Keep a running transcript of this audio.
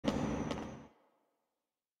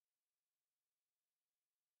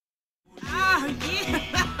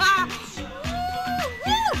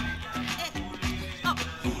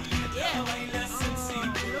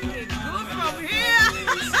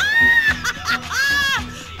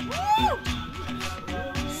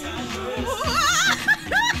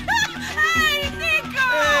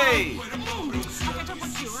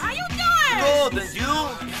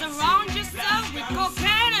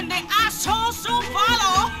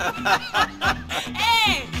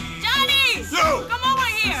Hey, Johnny! Yo! Come over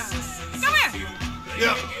here. Come here.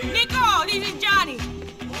 Yeah. Nico, this is Johnny.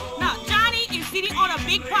 Now, Johnny is sitting on a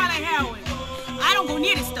big pile of heroin. I don't go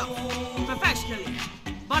near this stuff professionally,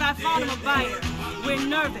 but I found him a buyer. We're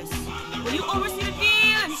nervous. Will you oversee the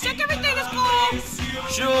deal and check everything is cool?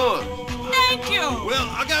 Sure. Thank you. Well,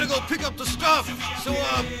 I gotta go pick up the stuff, so,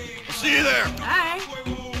 I'll see you there. All right.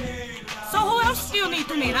 So who else do you need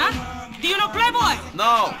to meet, huh? Do you know Playboy?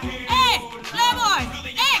 No. Hey, Playboy!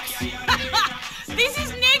 X! This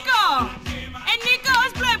is Nico! And Nico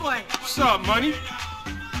is Playboy. What's up, money?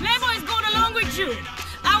 Playboy is going along with you.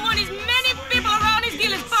 I want as many people around this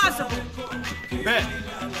deal as possible. Bet.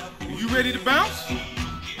 You ready to bounce?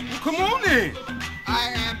 Well, come on then.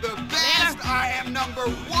 I am the best. Later. I am number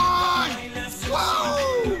one.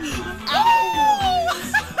 Whoa! Ow!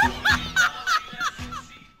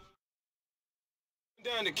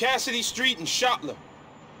 Down to Cassidy Street in Shotler.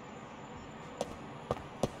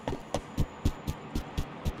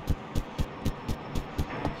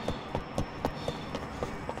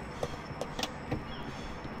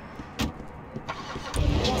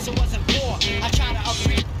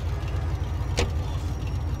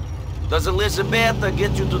 Does Elizabetha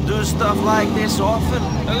get you to do stuff like this often?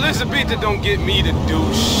 Elizabetha don't get me to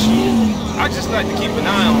do shit. I just like to keep an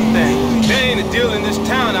eye on things. There ain't a deal in this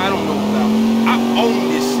town I don't know about. I own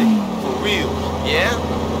this city, for real. Yeah?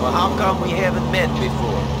 Well, how come we haven't met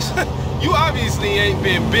before? You obviously ain't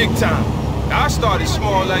been big time. I started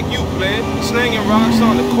small like you, player. Slinging rocks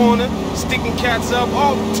on the corner, sticking cats up,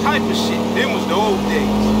 all type of shit. Them was the old days.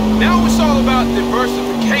 Now it's all about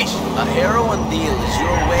diversification. A heroin deal is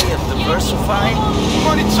your way of diversifying?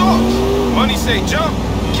 Money talks. Money say jump.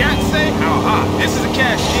 Cats say how high. This is a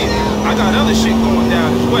cash deal. I got other shit going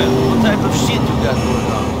down as well. What type of shit you got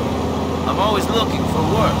going on? I'm always looking for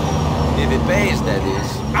work. If it pays, that is.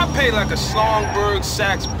 I pay like a Slongberg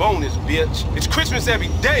Sachs bonus, bitch. It's Christmas every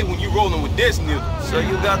day when you rolling with this nigga. So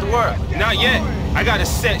you got work? Not yet. I gotta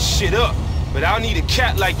set shit up. But I'll need a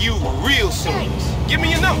cat like you real soon. Give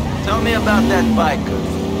me your number. Tell me about that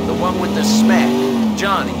biker. The one with the smack.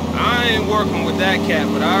 Johnny. I ain't working with that cat,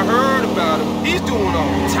 but I heard about him. He's doing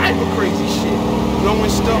all type of crazy shit. Blowing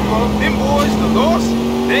stuff up. Them boys, the Lost,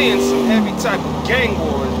 they in some heavy type of gang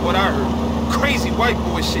war is what I heard. Crazy white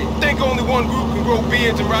boy shit. Think only one group can grow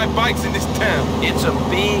beards and ride bikes in this town. It's a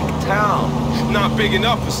big town. Not big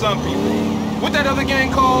enough for some people. What that other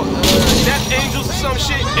gang called? Death Angels or some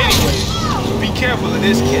shit? Anyways, be careful of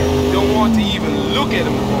this cat. Don't want to even look at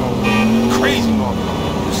him the wrong way. Crazy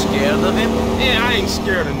motherfucker. You scared of him? Yeah, I ain't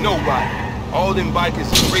scared of nobody. All them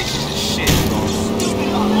bikers is racist as shit.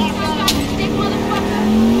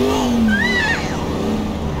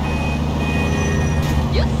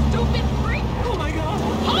 You stupid freak! Oh my god!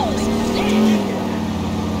 Holy shit!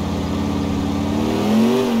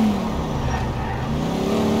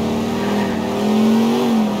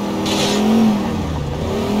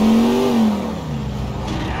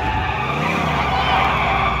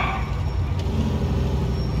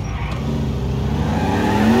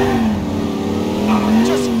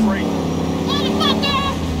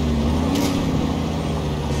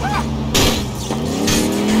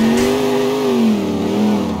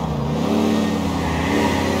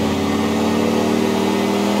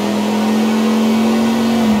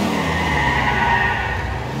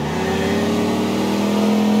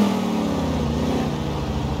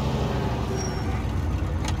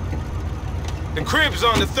 The crib's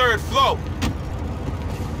on the 3rd floor.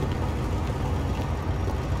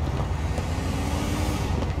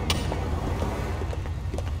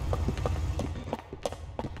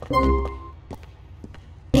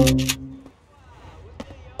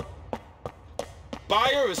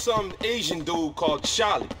 Buyer is some Asian dude called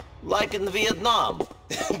Charlie. Like in Vietnam.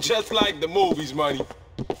 Just like the movies, money.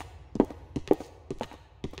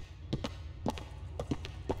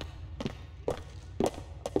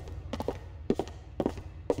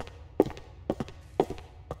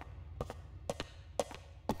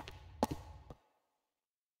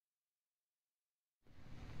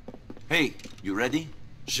 Hey, you ready?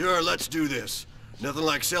 Sure, let's do this. Nothing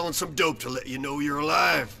like selling some dope to let you know you're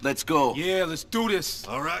alive. Let's go. Yeah, let's do this.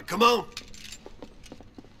 All right, come on.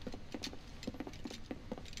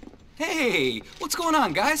 Hey, what's going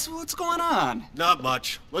on, guys? What's going on? Not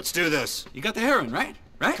much. Let's do this. You got the heroin, right?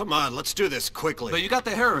 Right? Come on, let's do this quickly. But you got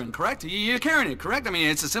the heroin, correct? You're carrying it, correct? I mean,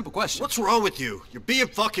 it's a simple question. What's wrong with you? You're being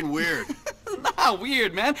fucking weird. Not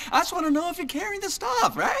weird, man. I just want to know if you're carrying the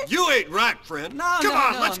stuff, right? You ain't right, friend. No, Come no,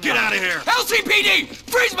 on, no, let's no. get out of here. LCPD!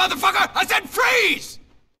 Freeze, motherfucker! I said freeze!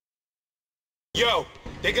 Yo,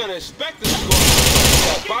 they're gonna expect us to go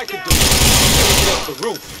that biker dude. get up the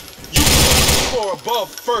roof. You can floor above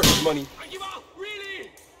first, money. Really?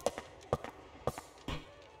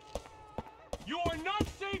 You are not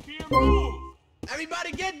safe here. Move!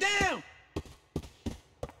 Everybody get down!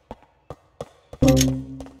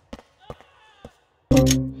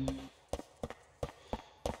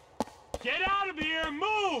 Get out of here!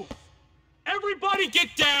 Move! Everybody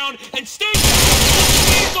get down and stay down!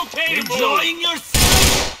 It's okay to move! Enjoying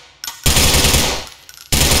yourself?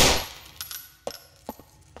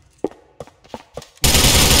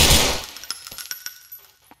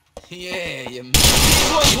 Yeah, you...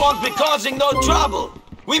 These ones won't be causing no trouble.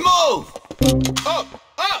 We move! Up!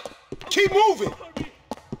 Up! Keep moving!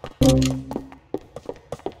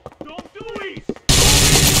 Don't do it!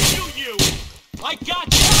 You! I got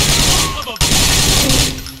you! Son of a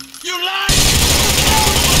bitch! You lie!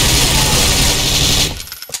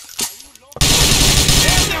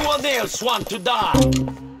 Everyone else want to die.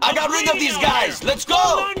 I got rid of these guys. Let's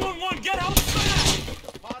go! 911, get out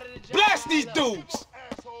fast! Blast these dudes!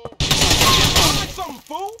 Something,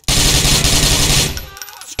 fool!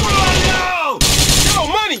 Screw you! Yo,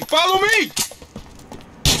 money, follow me!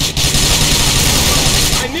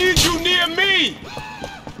 I need you near me!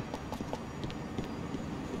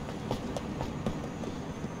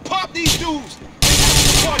 Pop these dudes!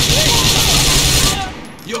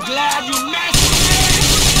 You glad you messed with me?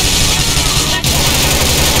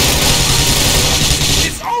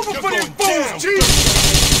 It's over for them fools, G!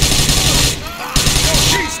 Yo,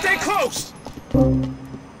 G, stay close!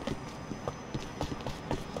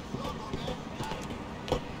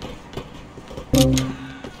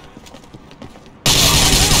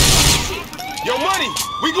 Yo, money,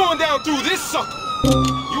 we going down through this sucker.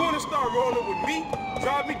 You wanna start rolling with me?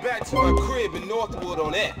 Drive me back to my crib in Northwood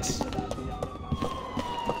on X.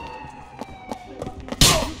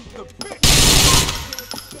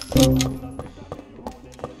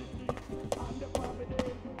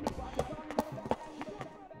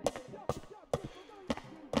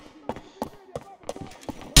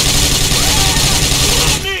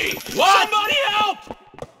 What? Somebody help!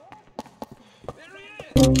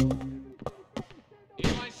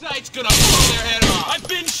 My sight's gonna blow their head off! I've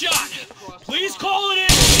been shot! Please call it in!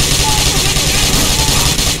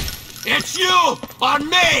 It's you on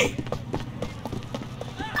me!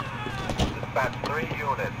 Dispatch 3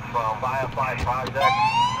 units from Firefly Project.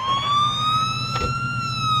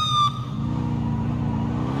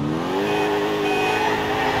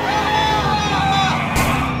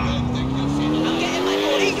 I'm getting my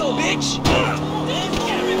burrito, bitch!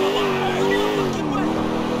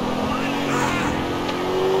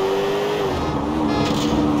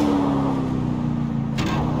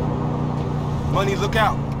 Money, look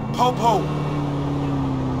out. Po-po.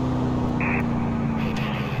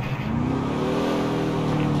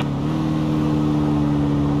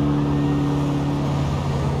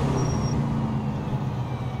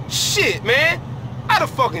 Shit, man. I'd have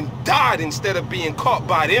fucking died instead of being caught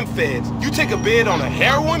by them feds. You take a bid on a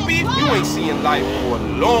heroin beef, you ain't seeing life for a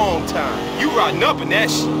long time. You riding up in that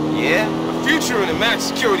shit. Yeah? A future in a max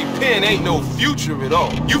security pen ain't no future at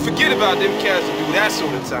all. You forget about them cats that do that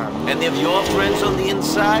sort of time. Any of your friends on the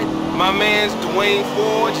inside? My man's Dwayne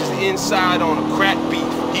Forge is inside on a crack beef.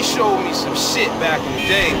 He showed me some shit back in the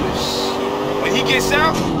day, but shit. When he gets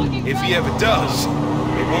out, if he ever does,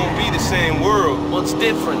 it won't be the same world. What's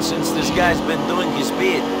different since this guy's been doing his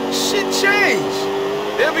bid? Shit changed.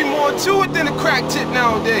 There'll be more to it than a crack tip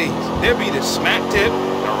nowadays. There'll be the smack tip,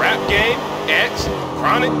 the rap game, X,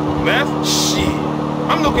 chronic, meth, shit.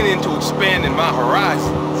 I'm looking into expanding my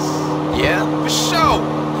horizons. Yeah? For sure.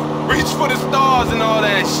 Reach for the stars and all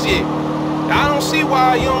that shit. I don't see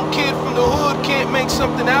why a young kid from the hood can't make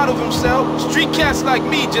something out of himself. Street cats like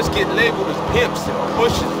me just get labeled as pimps and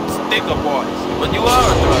pushers and stick-up artists. But you are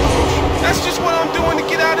a drug pusher. That's just what I'm doing to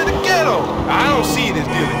get out of the ghetto. I don't see it as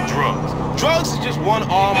dealing drugs. Drugs is just one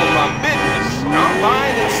arm of my business. I'm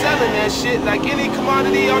buying and selling that shit like any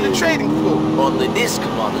commodity on the trading floor. Only this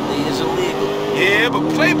commodity is illegal. Yeah, but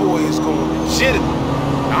Playboy is going legitimate.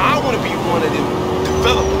 Now, I want to be one of them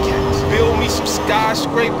developer cats. Build me some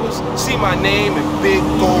skyscrapers, see my name in big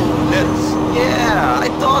gold letters. Yeah, I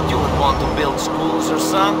thought you would want to build schools or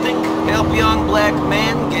something. Help young black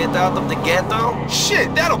men get out of the ghetto.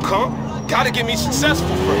 Shit, that'll come. Gotta get me successful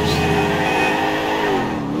first.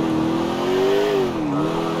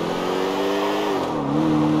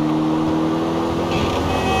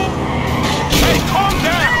 Hey, calm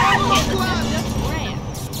down!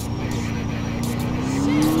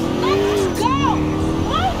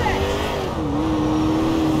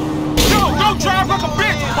 Don't drive like a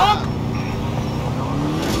bitch, punk!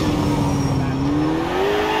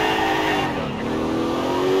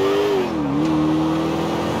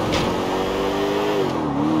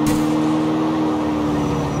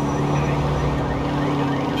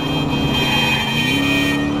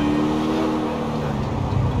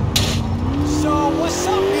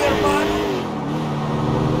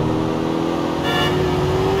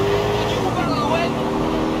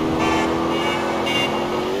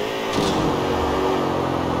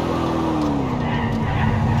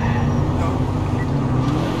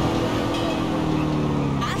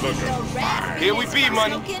 Here we be,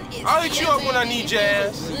 money. I'll hit you up when I need your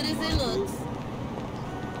ass. Good as it looks.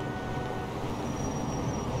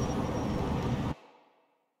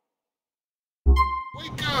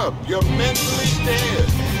 Wake up! You're mentally dead.